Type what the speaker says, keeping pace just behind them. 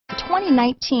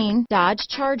2019 Dodge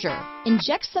Charger.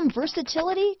 Inject some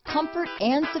versatility, comfort,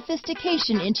 and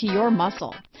sophistication into your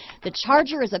muscle. The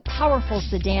Charger is a powerful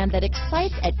sedan that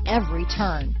excites at every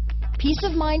turn. Peace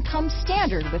of mind comes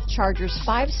standard with Charger's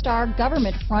 5-star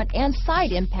government front and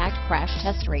side impact crash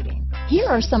test rating. Here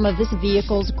are some of this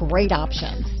vehicle's great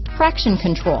options: traction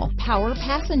control, power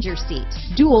passenger seat,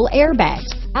 dual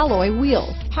airbags, alloy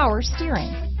wheels, power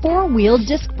steering, 4-wheel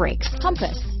disc brakes,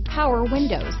 compass, power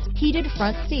windows, heated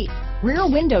front seats, rear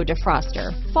window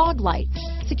defroster, fog lights,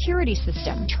 security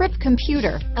system, trip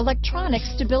computer, electronic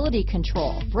stability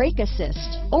control, brake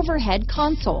assist, overhead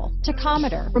console,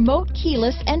 tachometer, remote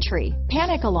keyless entry,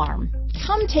 panic alarm.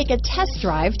 Come take a test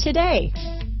drive today.